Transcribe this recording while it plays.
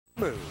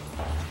smooth.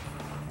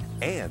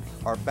 And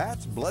are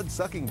bats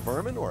blood-sucking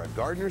vermin or a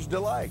gardener's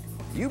delight?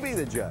 You be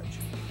the judge.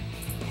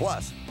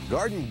 Plus,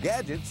 garden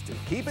gadgets to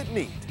keep it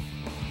neat.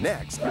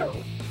 Next.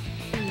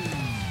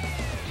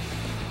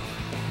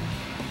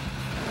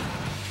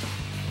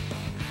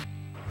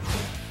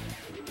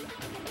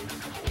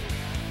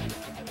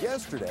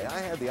 Yesterday, I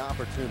had the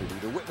opportunity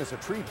to witness a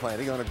tree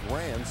planting on a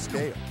grand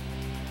scale.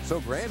 So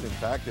grand, in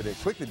fact, that it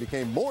quickly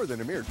became more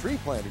than a mere tree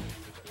planting.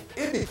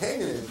 It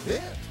became an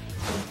event.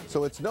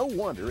 So it's no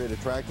wonder it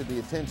attracted the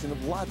attention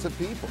of lots of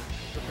people.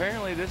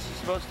 Apparently, this is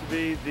supposed to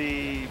be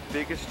the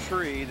biggest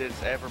tree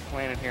that's ever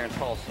planted here in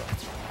Tulsa.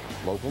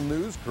 Local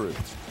news crews,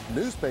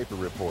 newspaper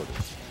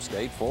reporters,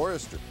 state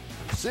foresters,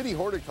 city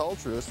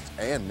horticulturists,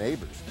 and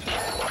neighbors.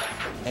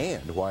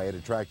 And why it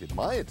attracted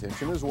my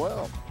attention as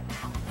well.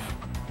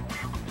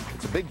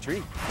 It's a big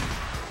tree.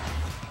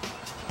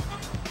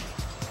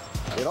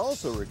 It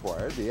also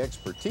required the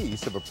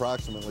expertise of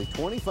approximately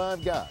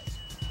 25 guys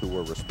who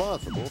were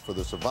responsible for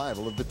the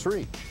survival of the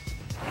tree.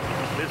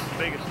 This is the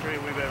biggest tree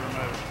we've ever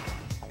moved.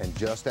 And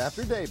just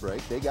after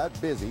daybreak, they got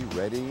busy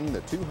readying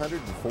the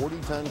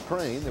 240-ton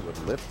crane that would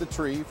lift the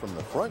tree from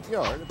the front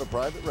yard of a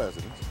private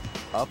residence,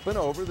 up and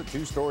over the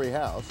two-story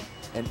house,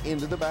 and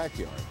into the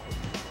backyard,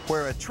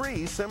 where a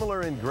tree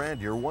similar in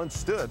grandeur once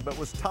stood but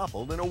was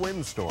toppled in a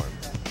windstorm.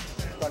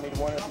 I need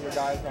one of your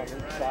guys on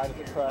each side of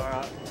the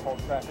truck, hold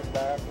traffic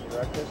back,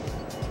 direct this.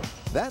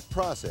 That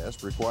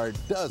process required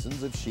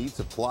dozens of sheets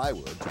of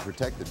plywood to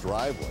protect the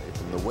driveway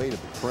from the weight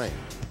of the crane,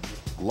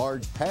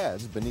 large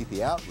pads beneath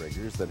the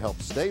outriggers that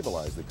help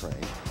stabilize the crane,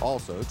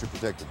 also to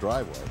protect the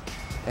driveway,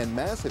 and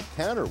massive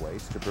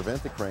counterweights to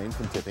prevent the crane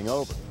from tipping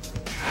over.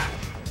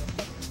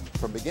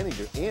 From beginning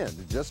to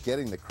end, just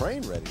getting the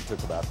crane ready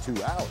took about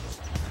 2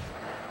 hours.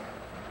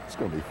 It's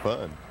going to be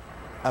fun.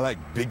 I like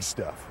big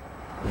stuff.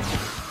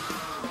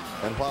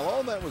 And while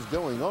all that was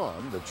going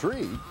on, the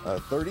tree, a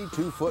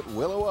 32-foot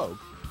willow oak,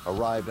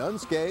 arrived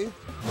unscathed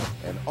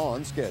and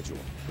on schedule.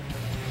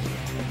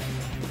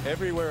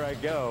 Everywhere I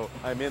go,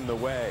 I'm in the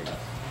way.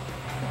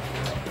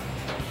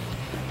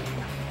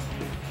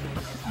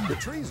 The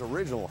tree's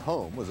original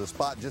home was a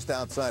spot just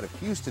outside of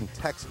Houston,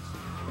 Texas,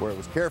 where it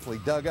was carefully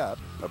dug up,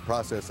 a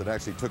process that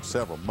actually took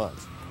several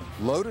months,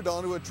 loaded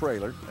onto a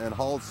trailer, and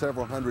hauled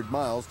several hundred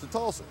miles to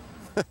Tulsa.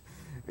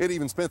 It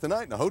even spent the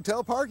night in a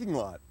hotel parking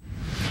lot.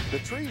 The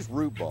tree's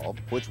root ball,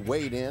 which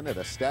weighed in at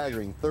a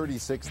staggering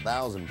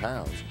 36,000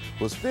 pounds,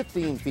 was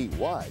 15 feet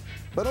wide,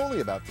 but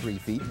only about 3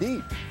 feet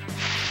deep.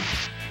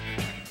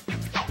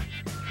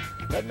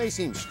 That may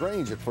seem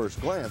strange at first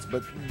glance,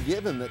 but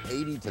given that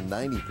 80 to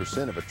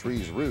 90% of a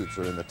tree's roots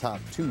are in the top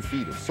 2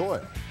 feet of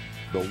soil,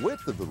 the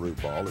width of the root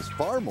ball is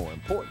far more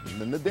important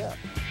than the depth.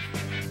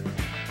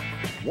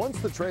 Once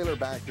the trailer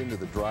backed into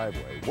the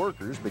driveway,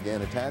 workers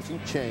began attaching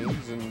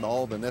chains and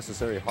all the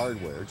necessary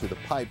hardware to the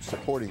pipes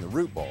supporting the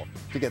root ball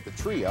to get the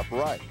tree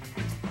upright.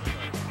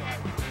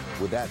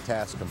 With that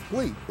task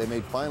complete, they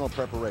made final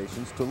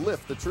preparations to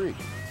lift the tree.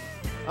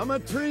 I'm a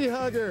tree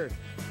hugger.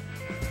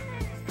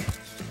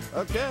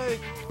 Okay,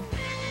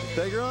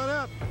 take her on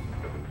up.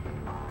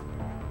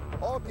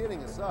 All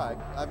kidding aside,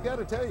 I've got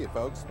to tell you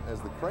folks,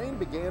 as the crane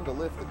began to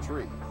lift the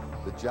tree,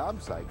 the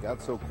job site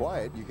got so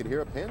quiet you could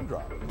hear a pin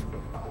drop.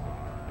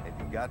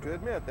 Got to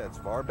admit, that's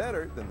far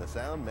better than the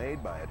sound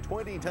made by a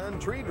 20-ton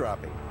tree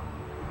dropping.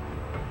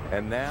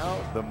 And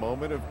now, the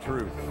moment of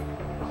truth.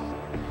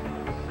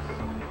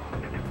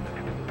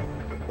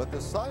 But the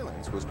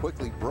silence was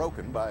quickly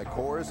broken by a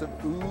chorus of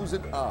oohs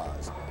and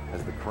ahs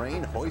as the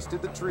crane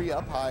hoisted the tree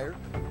up higher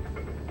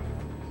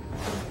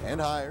and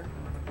higher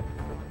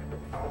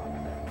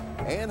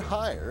and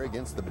higher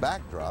against the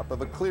backdrop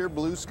of a clear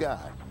blue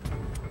sky.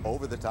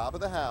 Over the top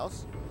of the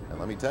house, and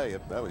let me tell you,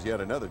 that was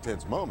yet another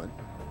tense moment,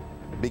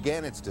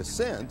 began its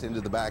descent into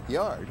the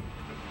backyard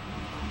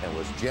and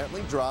was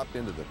gently dropped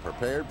into the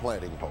prepared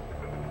planting hole.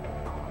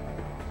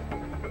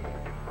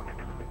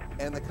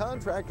 And the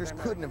contractors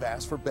couldn't have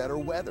asked for better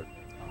weather.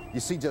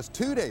 You see, just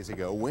 2 days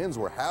ago, winds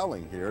were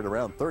howling here at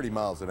around 30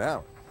 miles an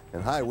hour,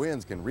 and high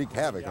winds can wreak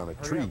havoc on a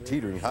tree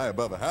teetering high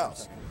above a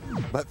house.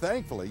 But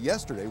thankfully,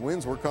 yesterday,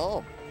 winds were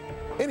calm.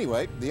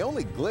 Anyway, the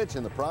only glitch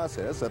in the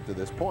process up to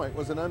this point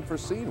was an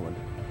unforeseen one.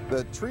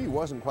 The tree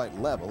wasn't quite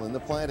level in the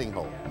planting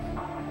hole.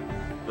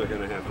 They're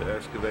going to have to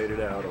excavate it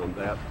out on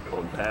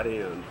that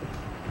end.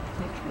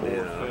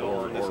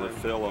 Or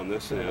fill on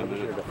this end.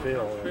 Easier to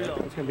fill.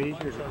 It's going to be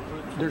easier.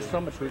 There's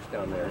so much roots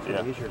down there. It's going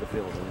to be easier to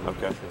fill.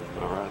 Okay.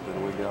 All right,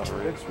 then we got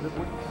it.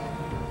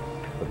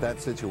 But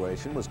that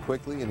situation was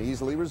quickly and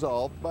easily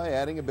resolved by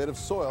adding a bit of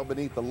soil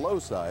beneath the low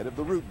side of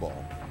the root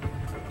ball.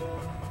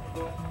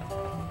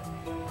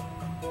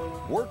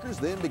 Workers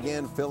then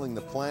began filling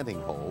the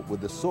planting hole with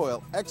the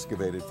soil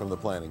excavated from the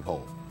planting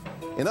hole.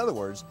 In other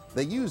words,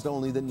 they used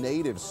only the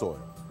native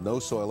soil, no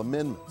soil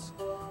amendments.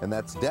 And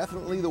that's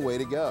definitely the way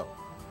to go,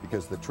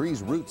 because the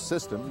tree's root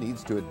system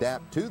needs to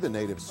adapt to the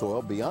native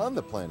soil beyond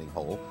the planting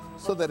hole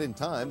so that in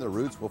time the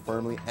roots will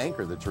firmly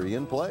anchor the tree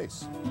in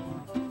place.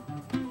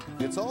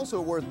 It's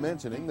also worth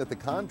mentioning that the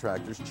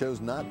contractors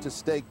chose not to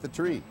stake the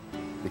tree.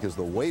 because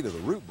the weight of the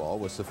root ball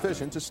was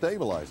sufficient to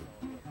stabilize it.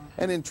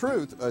 And in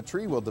truth, a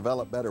tree will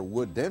develop better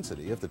wood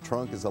density if the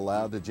trunk is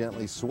allowed to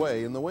gently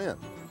sway in the wind,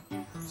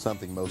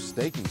 something most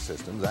staking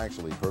systems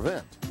actually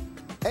prevent.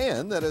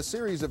 And that a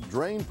series of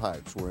drain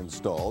pipes were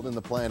installed in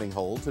the planting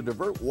hole to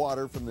divert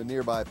water from the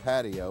nearby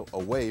patio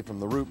away from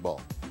the root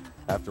ball.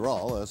 After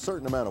all, a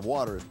certain amount of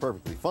water is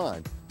perfectly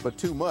fine, but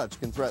too much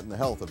can threaten the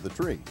health of the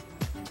tree.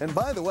 And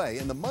by the way,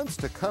 in the months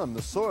to come,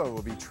 the soil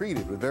will be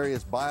treated with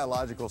various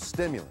biological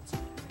stimulants,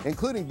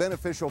 including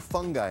beneficial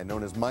fungi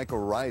known as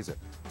mycorrhiza,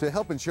 to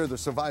help ensure the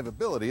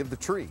survivability of the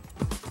tree.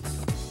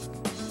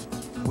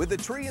 With the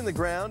tree in the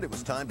ground, it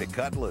was time to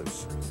cut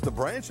loose. The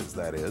branches,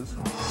 that is.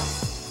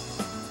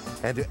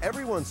 And to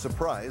everyone's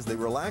surprise, they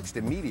relaxed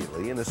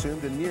immediately and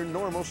assumed a near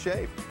normal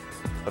shape.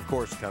 Of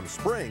course, come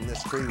spring,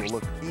 this tree will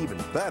look even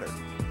better.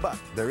 But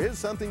there is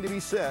something to be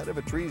said of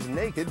a tree's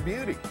naked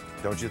beauty,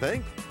 don't you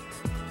think?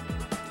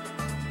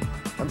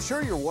 I'm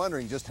sure you're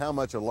wondering just how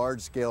much a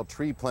large-scale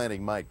tree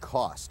planting might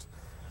cost.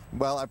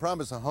 Well, I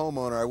promised a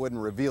homeowner I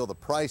wouldn't reveal the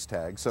price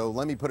tag, so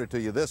let me put it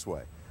to you this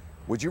way.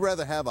 Would you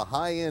rather have a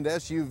high-end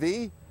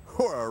SUV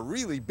or a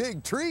really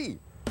big tree?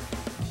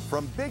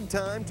 From big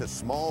time to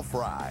small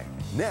fry.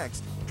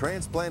 Next,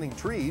 transplanting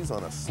trees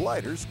on a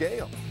slighter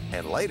scale.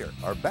 And later,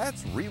 are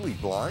bats really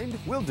blind?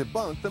 We'll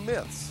debunk the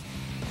myths.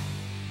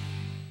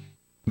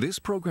 This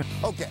program...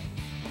 Okay,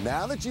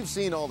 now that you've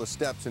seen all the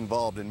steps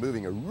involved in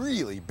moving a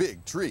really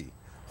big tree,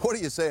 what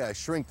do you say I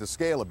shrink the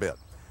scale a bit?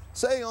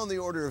 Say on the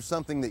order of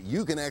something that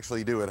you can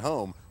actually do at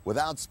home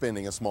without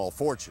spending a small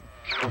fortune.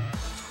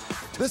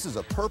 This is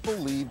a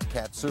purple-leaved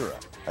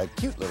katsura, a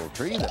cute little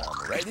tree that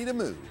I'm ready to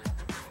move.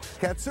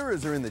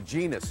 Katsuras are in the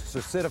genus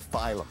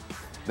Cercidophyllum.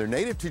 They're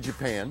native to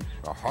Japan,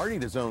 are hardy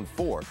to zone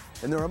 4,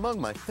 and they're among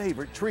my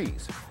favorite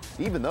trees,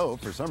 even though,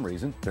 for some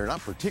reason, they're not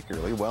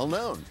particularly well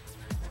known.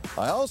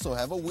 I also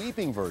have a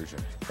weeping version,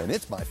 and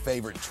it's my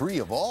favorite tree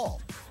of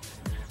all.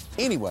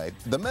 Anyway,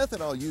 the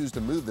method I'll use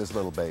to move this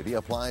little baby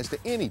applies to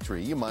any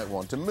tree you might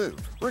want to move,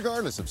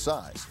 regardless of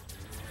size.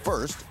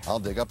 First, I'll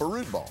dig up a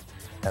root ball,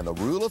 and the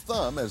rule of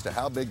thumb as to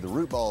how big the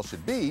root ball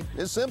should be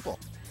is simple.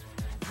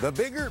 The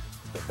bigger,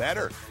 the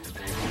better.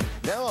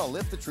 Now I'll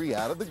lift the tree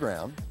out of the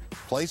ground,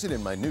 place it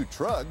in my new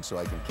truck so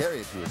I can carry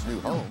it to its new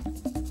home,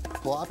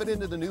 plop it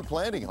into the new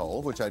planting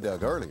hole, which I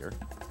dug earlier,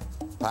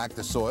 pack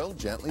the soil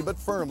gently but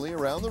firmly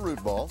around the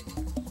root ball.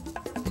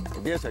 I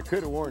guess I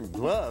could have worn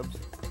gloves.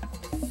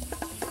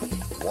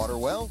 Water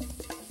well,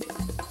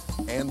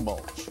 and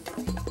mulch.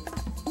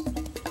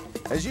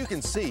 As you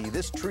can see,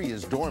 this tree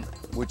is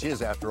dormant, which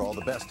is, after all,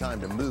 the best time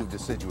to move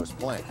deciduous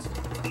plants.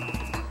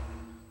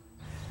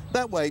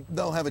 That way,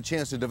 they'll have a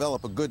chance to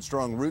develop a good,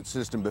 strong root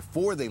system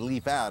before they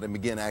leaf out and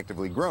begin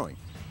actively growing.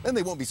 Then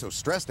they won't be so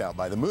stressed out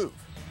by the move.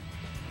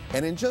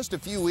 And in just a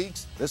few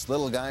weeks, this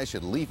little guy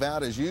should leaf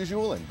out as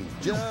usual and be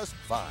just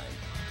fine.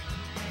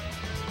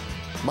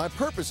 My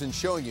purpose in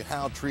showing you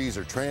how trees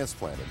are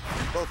transplanted,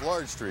 both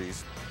large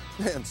trees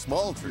and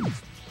small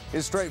trees,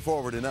 is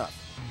straightforward enough.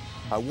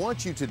 I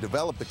want you to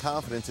develop the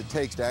confidence it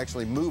takes to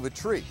actually move a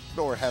tree,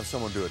 or have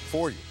someone do it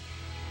for you.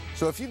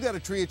 So if you've got a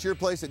tree at your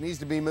place that needs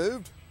to be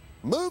moved,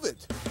 move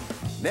it!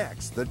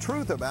 Next, the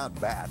truth about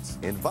bats.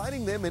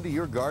 Inviting them into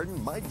your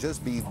garden might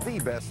just be the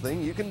best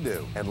thing you can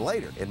do. And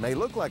later, it may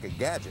look like a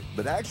gadget,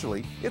 but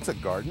actually, it's a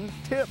garden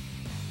tip.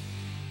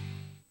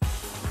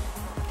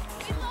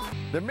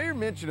 The mere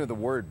mention of the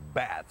word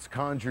bats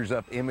conjures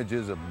up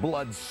images of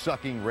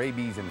blood-sucking,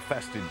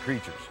 rabies-infested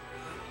creatures.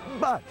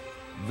 But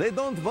they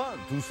don't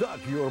want to suck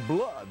your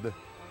blood.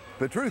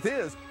 The truth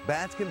is,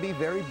 bats can be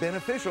very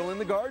beneficial in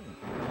the garden.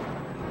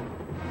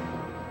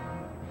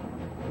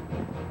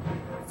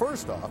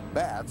 First off,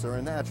 bats are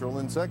a natural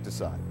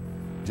insecticide.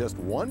 Just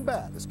one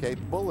bat is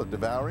capable of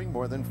devouring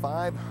more than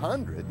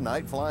 500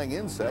 night-flying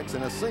insects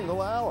in a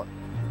single hour.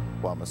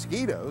 While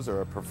mosquitoes are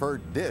a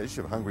preferred dish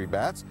of hungry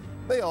bats,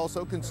 they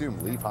also consume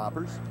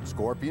leafhoppers,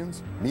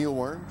 scorpions,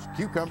 mealworms,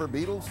 cucumber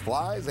beetles,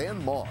 flies,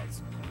 and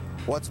moths.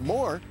 What's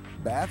more,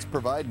 bats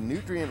provide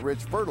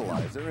nutrient-rich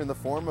fertilizer in the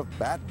form of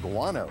bat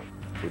guano,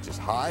 which is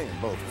high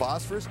in both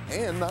phosphorus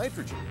and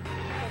nitrogen.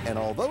 And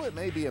although it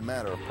may be a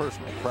matter of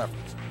personal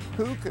preference,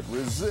 who could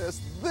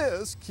resist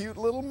this cute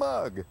little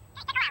mug?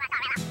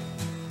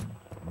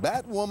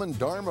 Batwoman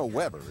Dharma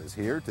Weber is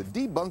here to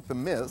debunk the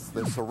myths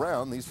that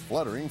surround these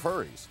fluttering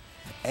furries.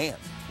 And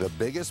the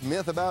biggest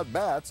myth about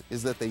bats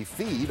is that they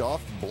feed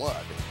off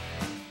blood.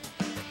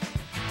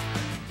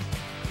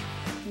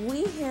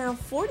 We have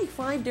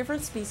 45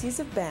 different species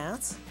of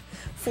bats.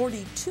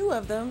 42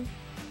 of them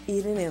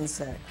eat an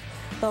insect.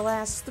 The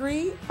last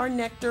 3 are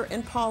nectar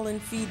and pollen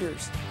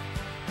feeders.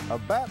 A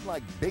bat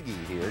like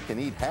Biggie here can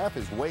eat half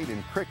his weight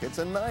in crickets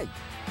a night.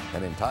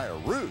 An entire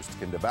roost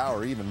can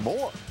devour even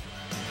more.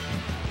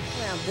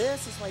 Now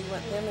this is why you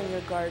want them in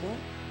your garden.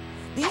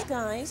 These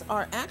guys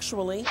are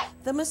actually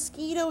the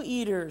mosquito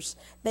eaters.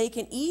 They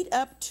can eat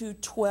up to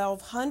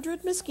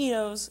 1,200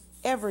 mosquitoes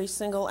every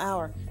single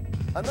hour.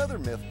 Another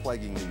myth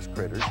plaguing these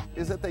critters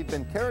is that they've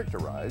been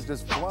characterized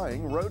as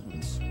flying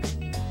rodents.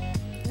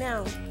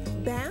 Now,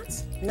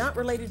 Bats, not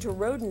related to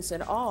rodents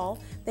at all,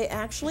 they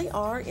actually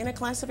are in a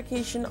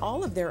classification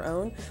all of their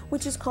own,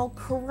 which is called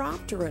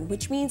Chiropteran,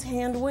 which means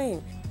hand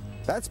wing.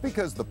 That's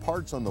because the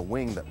parts on the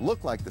wing that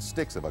look like the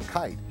sticks of a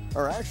kite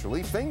are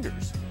actually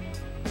fingers.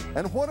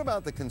 And what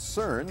about the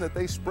concern that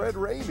they spread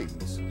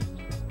rabies?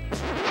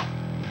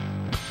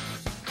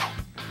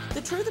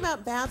 The truth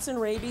about bats and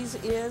rabies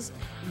is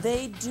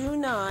they do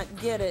not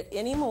get it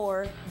any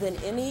more than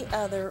any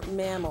other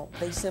mammal.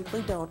 They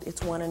simply don't.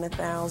 It's 1 in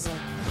 1,000.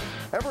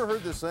 Ever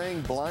heard the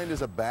saying, blind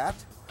as a bat?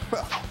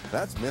 Well,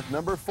 that's myth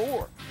number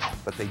 4.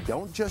 But they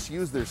don't just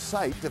use their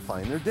sight to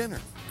find their dinner.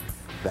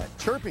 That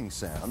chirping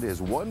sound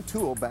is one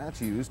tool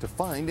bats use to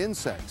find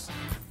insects.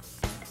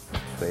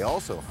 They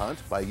also hunt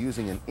by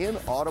using an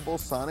inaudible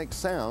sonic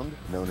sound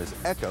known as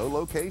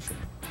echolocation.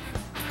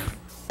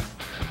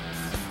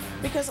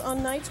 Because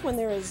on nights when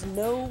there is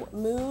no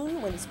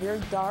moon, when it's very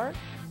dark,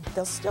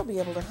 they'll still be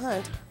able to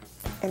hunt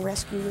and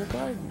rescue your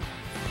garden.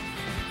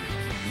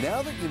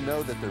 Now that you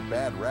know that their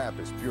bad rap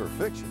is pure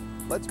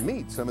fiction, let's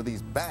meet some of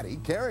these batty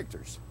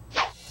characters.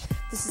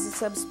 This is a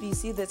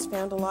subspecies that's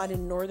found a lot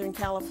in Northern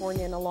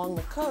California and along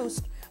the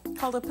coast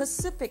called a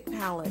Pacific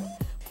pallid.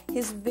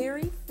 His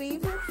very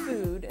favorite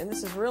food, and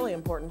this is really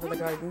important for the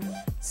garden,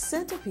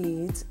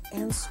 centipedes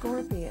and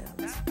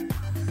scorpions.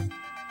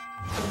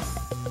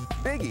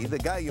 Biggie, the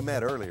guy you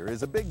met earlier,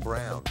 is a big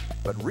brown,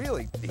 but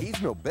really,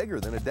 he's no bigger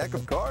than a deck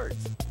of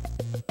cards.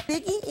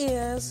 Biggie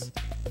is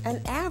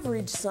an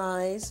average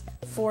size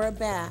for a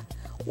bat.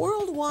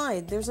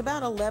 Worldwide, there's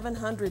about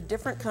 1,100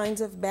 different kinds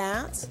of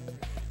bats.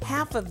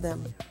 Half of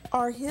them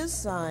are his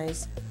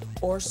size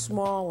or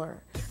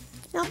smaller.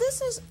 Now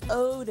this is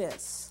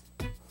Otis,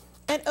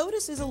 and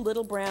Otis is a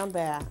little brown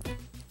bat.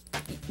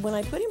 When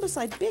I put him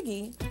beside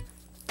Biggie,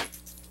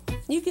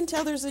 you can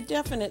tell there's a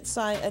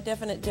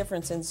definite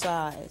difference in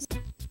size.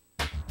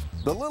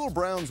 The little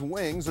brown's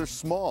wings are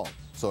small,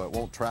 so it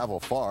won't travel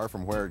far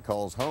from where it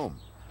calls home.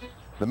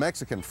 The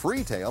Mexican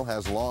freetail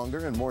has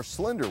longer and more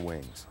slender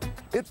wings.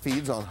 It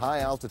feeds on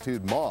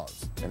high-altitude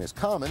moths and is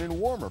common in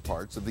warmer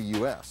parts of the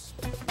U.S.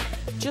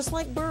 Just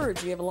like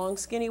birds, you have a long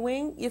skinny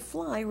wing, you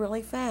fly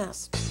really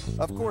fast.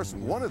 Of course,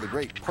 one of the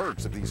great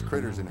perks of these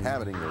critters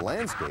inhabiting your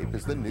landscape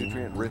is the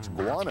nutrient-rich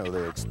guano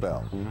they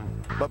expel.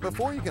 But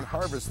before you can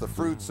harvest the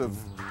fruits of,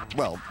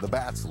 well, the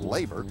bat's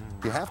labor,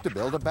 you have to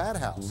build a bat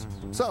house.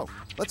 So,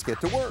 let's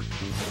get to work.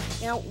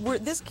 Now,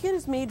 this kit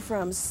is made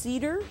from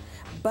cedar,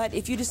 but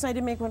if you decide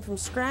to make one from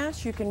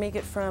scratch, you can make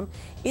it from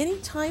any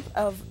type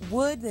of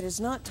wood that is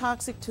not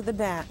toxic to the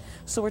bat.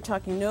 So we're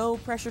talking no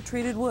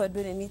pressure-treated wood,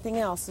 but anything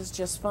else is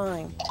just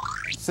fine.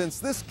 Since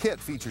this kit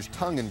features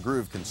tongue and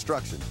groove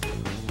construction,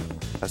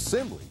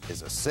 assembly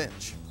is a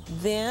cinch.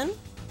 Then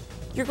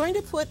you're going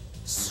to put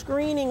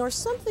screening or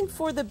something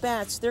for the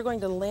bats. They're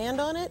going to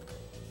land on it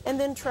and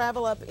then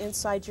travel up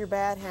inside your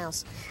bat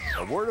house.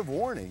 A word of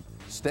warning,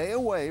 stay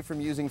away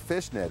from using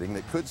fish netting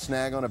that could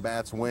snag on a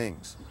bat's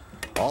wings.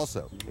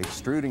 Also,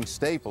 extruding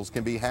staples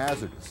can be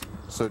hazardous,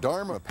 so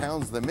Dharma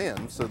pounds them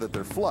in so that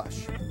they're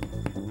flush.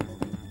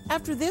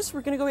 After this,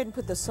 we're going to go ahead and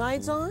put the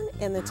sides on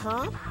and the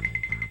top.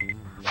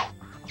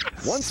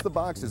 Once the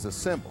box is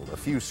assembled, a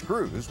few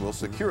screws will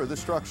secure the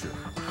structure.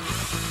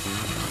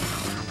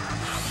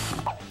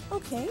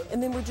 Okay,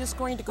 and then we're just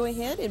going to go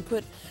ahead and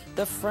put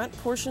the front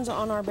portions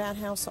on our bat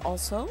house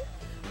also.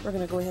 We're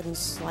going to go ahead and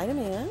slide them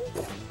in.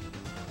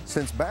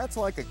 Since bats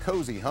like a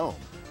cozy home,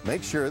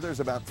 make sure there's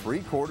about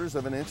 3/4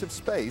 of an inch of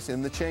space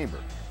in the chamber.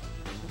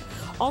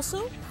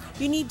 Also,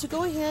 you need to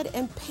go ahead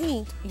and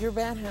paint your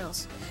bat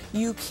house.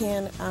 You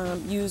can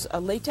use a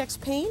latex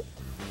paint,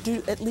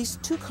 do at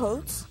least 2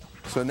 coats.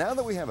 So now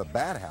that we have a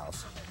bat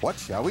house, what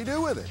shall we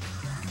do with it?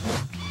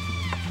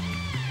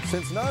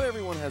 Since not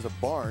everyone has a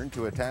barn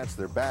to attach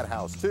their bat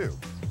house to,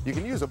 you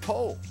can use a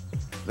pole.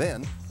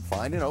 Then,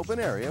 find an open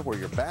area where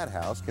your bat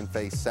house can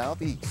face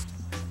southeast.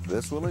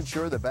 This will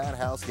ensure the bat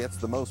house gets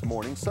the most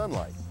morning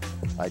sunlight.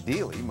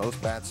 Ideally,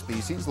 most bat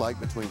species like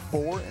between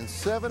 4 and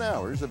 7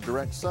 hours of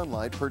direct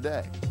sunlight per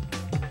day.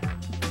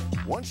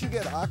 Once you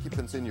get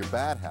occupants in your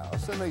bat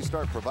house and they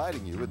start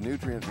providing you with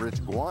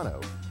nutrient-rich guano,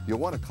 you'll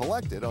want to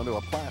collect it onto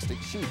a plastic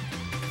sheet.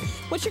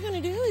 What you're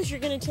going to do is you're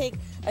going to take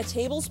a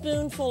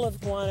tablespoonful of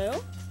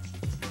guano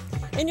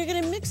and you're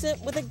going to mix it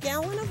with a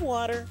gallon of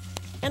water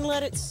and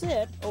let it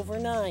sit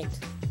overnight.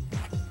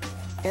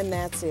 And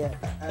that's it.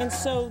 And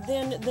so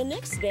then the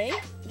next day,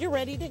 you're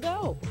ready to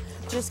go.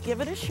 Just give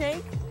it a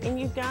shake and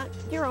you've got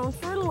your own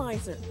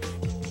fertilizer.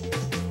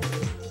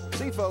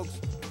 See, folks,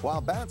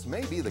 while bats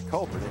may be the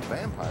culprit in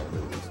vampire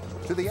movies,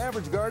 to the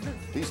average gardener,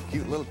 these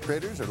cute little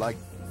critters are like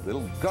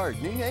little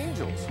gardening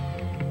angels.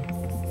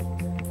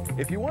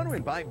 If you want to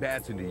invite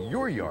bats into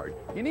your yard,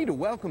 you need to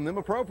welcome them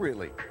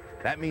appropriately.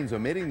 That means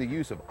omitting the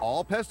use of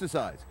all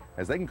pesticides,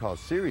 as they can cause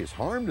serious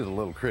harm to the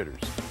little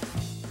critters.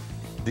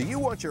 Do you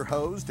want your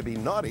hose to be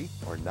naughty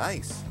or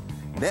nice?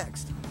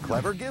 Next,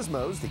 clever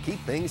gizmos to keep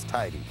things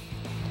tidy.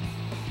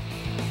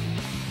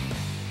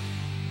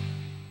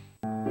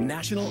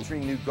 National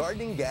featuring new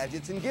gardening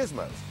gadgets and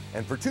gizmos,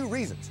 and for 2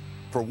 reasons.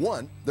 For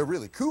one, they're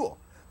really cool,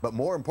 But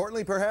more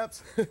importantly,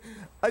 perhaps,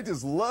 I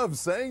just love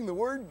saying the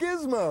word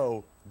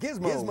gizmo.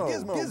 Gizmo,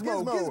 gizmo,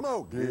 gizmo,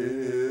 gizmo,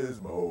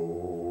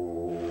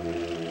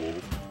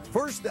 gizmo.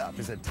 First up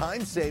is a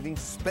time-saving,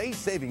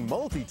 space-saving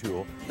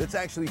multi-tool that's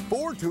actually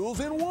 4 tools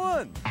in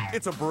one.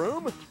 It's a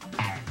broom,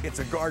 it's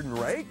a garden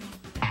rake,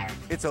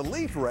 it's a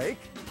leaf rake,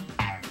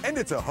 and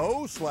it's a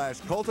hoe slash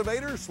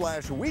cultivator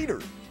slash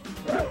weeder.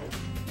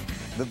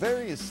 The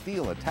various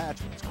steel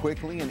attachments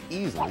quickly and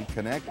easily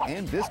connect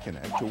and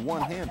disconnect to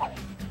one handle.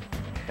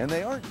 And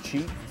they aren't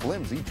cheap,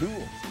 flimsy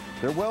tools.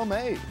 They're well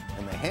made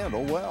and they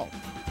handle well.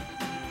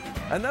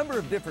 A number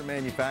of different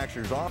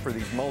manufacturers offer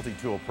these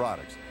multi-tool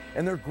products,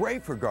 and they're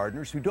great for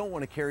gardeners who don't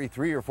want to carry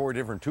 3 or 4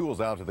 different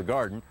tools out to the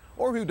garden,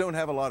 or who don't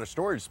have a lot of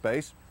storage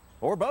space,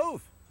 or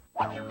both.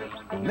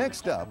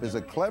 Next up is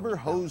a clever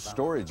hose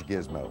storage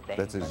gizmo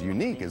that's as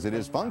unique as it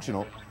is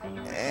functional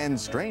and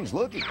strange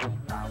looking.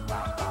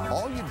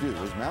 All you do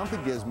is mount the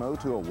gizmo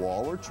to a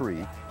wall or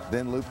tree,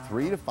 then loop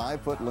 3 to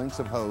 5 foot lengths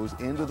of hose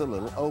into the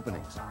little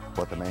openings,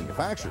 what the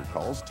manufacturer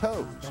calls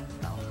toes.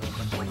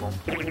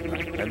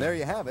 And there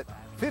you have it,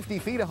 50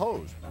 feet of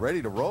hose,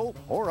 ready to roll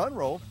or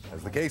unroll,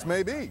 as the case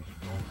may be.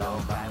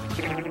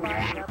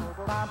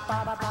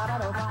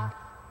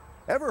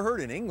 Ever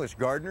heard an English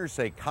gardener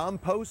say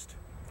compost?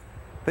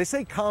 They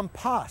say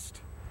compost.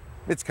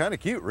 It's kind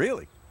of cute,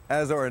 really,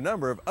 as are a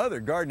number of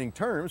other gardening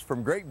terms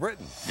from Great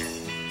Britain,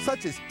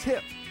 such as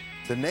tip,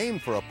 the name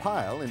for a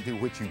pile into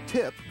which you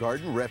tip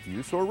garden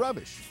refuse or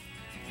rubbish.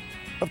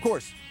 Of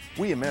course,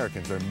 we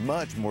Americans are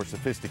much more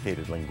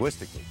sophisticated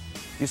linguistically.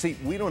 You see,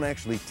 we don't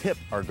actually tip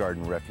our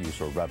garden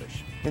refuse or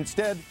rubbish.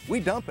 Instead,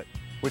 we dump it,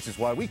 which is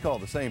why we call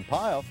the same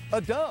pile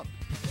a dump.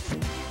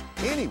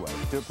 Anyway,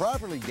 to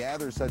properly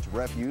gather such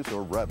refuse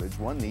or rubbish,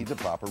 one needs a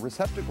proper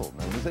receptacle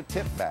known as a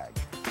tip bag,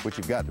 which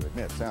you've got to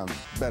admit sounds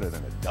better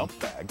than a dump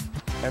bag.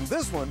 And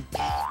this one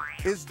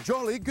is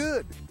jolly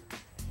good.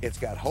 It's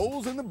got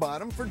holes in the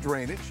bottom for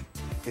drainage.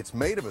 It's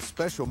made of a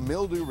special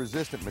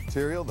mildew-resistant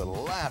material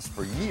that'll last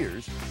for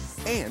years,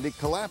 and it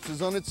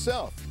collapses on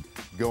itself,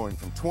 going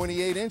from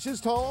 28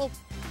 inches tall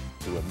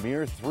to a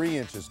mere 3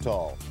 inches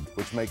tall,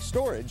 which makes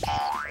storage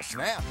a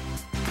snap.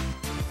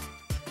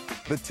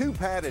 The 2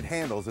 padded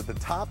handles at the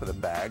top of the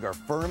bag are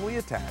firmly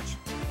attached,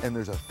 and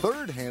there's a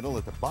 3rd handle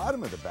at the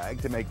bottom of the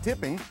bag to make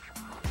tipping,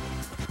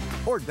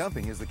 or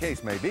dumping as the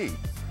case may be,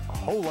 a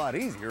whole lot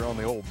easier on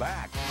the old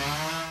back.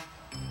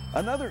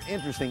 Another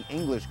interesting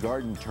English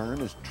garden term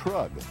is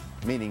trug,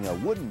 meaning a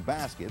wooden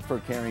basket for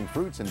carrying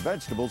fruits and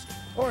vegetables,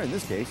 or in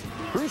this case,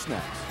 fruit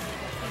snacks.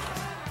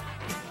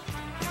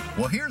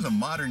 Well, here's a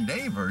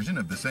modern-day version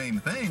of the same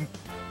thing,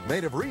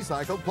 made of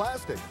recycled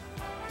plastic.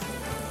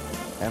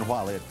 And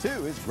while it,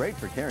 too, is great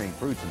for carrying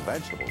fruits and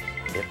vegetables,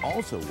 it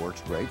also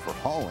works great for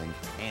hauling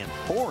and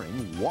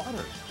pouring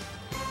water.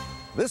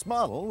 This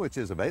model, which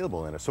is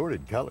available in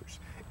assorted colors,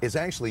 is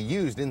actually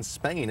used in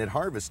Spain at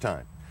harvest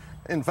time.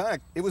 In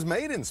fact, it was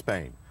made in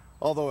Spain,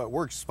 although it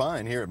works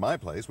fine here at my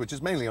place, which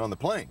is mainly on the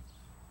plain.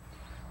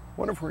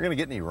 Wonder if we're going to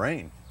get any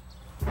rain.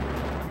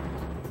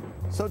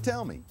 So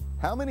tell me,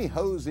 how many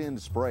hose-end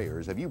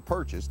sprayers have you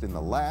purchased in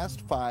the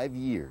last 5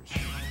 years?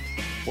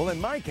 Well, in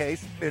my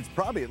case, it's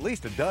probably at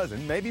least a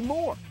dozen, maybe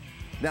more.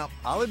 Now,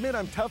 I'll admit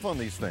I'm tough on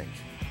these things.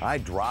 I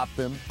drop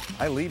them,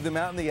 I leave them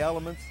out in the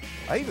elements,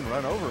 I even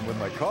run over them with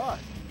my car.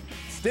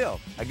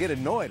 Still, I get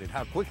annoyed at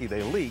how quickly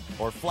they leak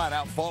or flat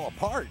out fall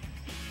apart.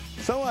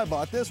 So I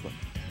bought this one,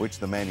 which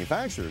the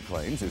manufacturer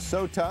claims is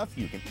so tough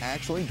you can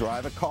actually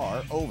drive a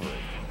car over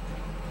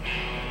it.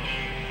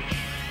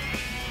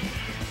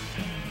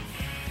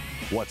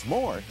 What's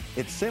more,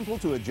 it's simple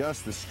to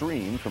adjust the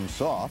stream from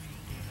soft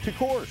to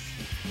coarse.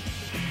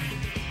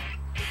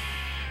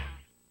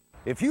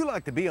 If you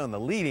like to be on the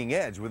leading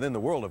edge within the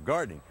world of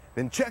gardening,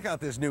 then check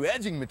out this new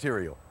edging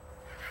material.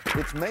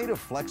 It's made of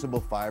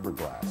flexible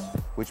fiberglass,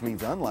 which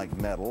means unlike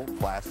metal,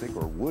 plastic,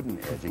 or wooden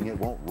edging, it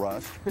won't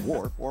rust,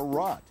 warp, or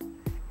rot.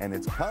 And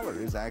its color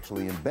is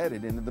actually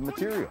embedded into the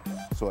material,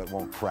 so it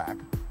won't crack,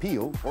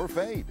 peel, or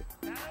fade.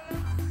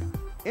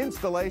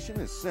 Installation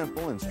is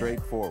simple and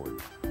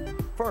straightforward.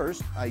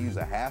 First, I use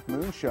a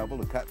half-moon shovel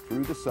to cut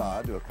through the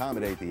sod to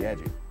accommodate the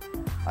edging.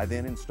 I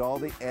then install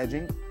the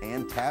edging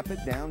and tap it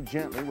down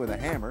gently with a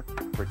hammer,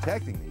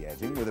 protecting the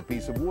edging with a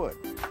piece of wood.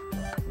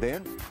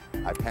 Then,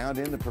 I pound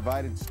in the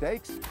provided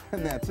stakes,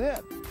 and that's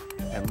it.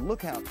 And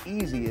look how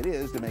easy it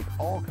is to make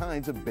all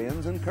kinds of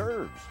bends and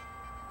curves.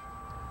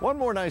 One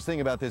more nice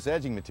thing about this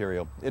edging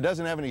material, it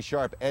doesn't have any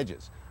sharp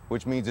edges,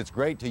 which means it's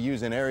great to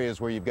use in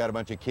areas where you've got a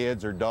bunch of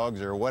kids or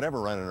dogs or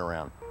whatever running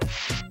around.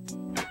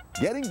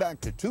 Getting back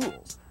to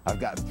tools, I've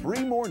got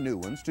 3 more new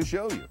ones to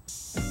show you.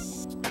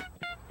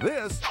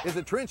 This is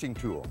a trenching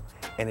tool,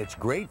 and it's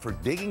great for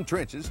digging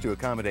trenches to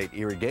accommodate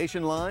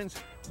irrigation lines,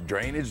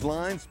 drainage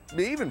lines,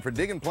 even for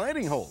digging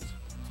planting holes.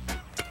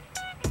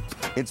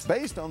 It's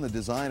based on the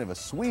design of a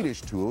Swedish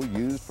tool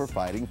used for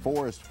fighting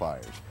forest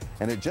fires,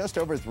 and at just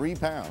over 3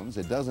 pounds,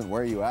 it doesn't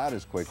wear you out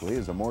as quickly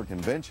as a more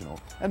conventional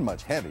and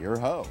much heavier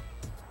hoe.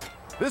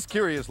 This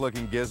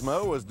curious-looking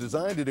gizmo was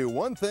designed to do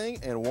one thing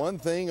and one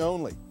thing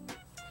only: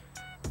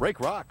 rake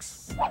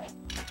rocks.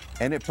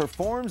 And it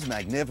performs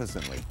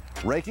magnificently,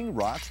 raking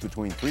rocks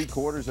between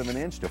 3/4 of an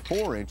inch to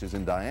 4 inches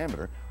in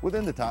diameter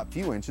within the top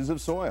few inches of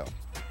soil.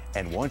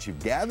 And once you've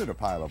gathered a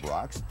pile of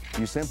rocks,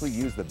 you simply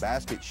use the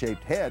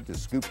basket-shaped head to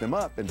scoop them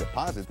up and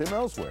deposit them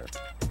elsewhere.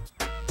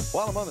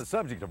 While I'm on the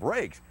subject of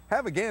rakes,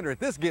 have a gander at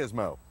this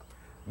gizmo.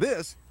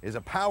 This is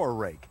a power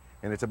rake,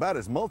 and it's about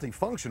as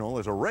multifunctional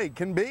as a rake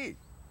can be.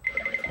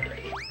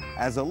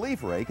 As a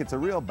leaf rake, it's a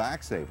real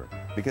backsaver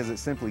because it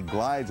simply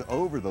glides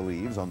over the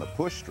leaves on the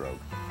push stroke,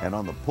 and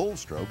on the pull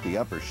stroke, the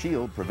upper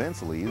shield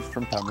prevents leaves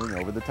from tumbling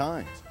over the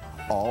tines,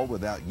 all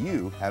without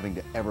you having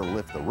to ever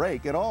lift the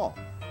rake at all.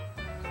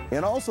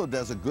 It also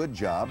does a good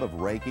job of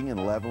raking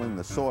and leveling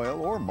the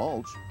soil or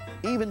mulch,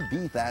 even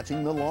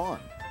dethatching the lawn.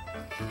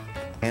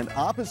 And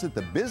opposite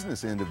the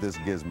business end of this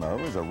gizmo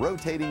is a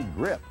rotating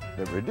grip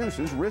that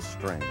reduces wrist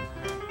strain.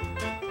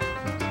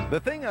 The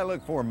thing I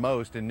look for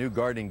most in new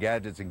gardening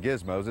gadgets and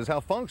gizmos is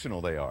how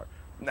functional they are,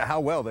 how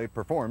well they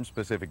perform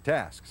specific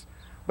tasks.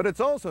 But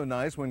it's also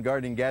nice when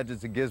gardening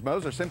gadgets and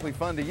gizmos are simply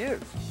fun to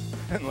use.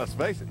 And let's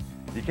face it,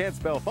 you can't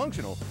spell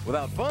functional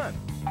without fun.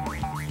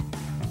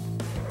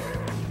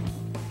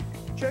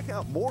 Check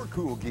out more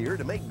cool gear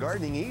to make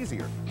gardening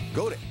easier.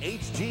 Go to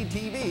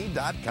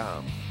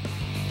hgtv.com.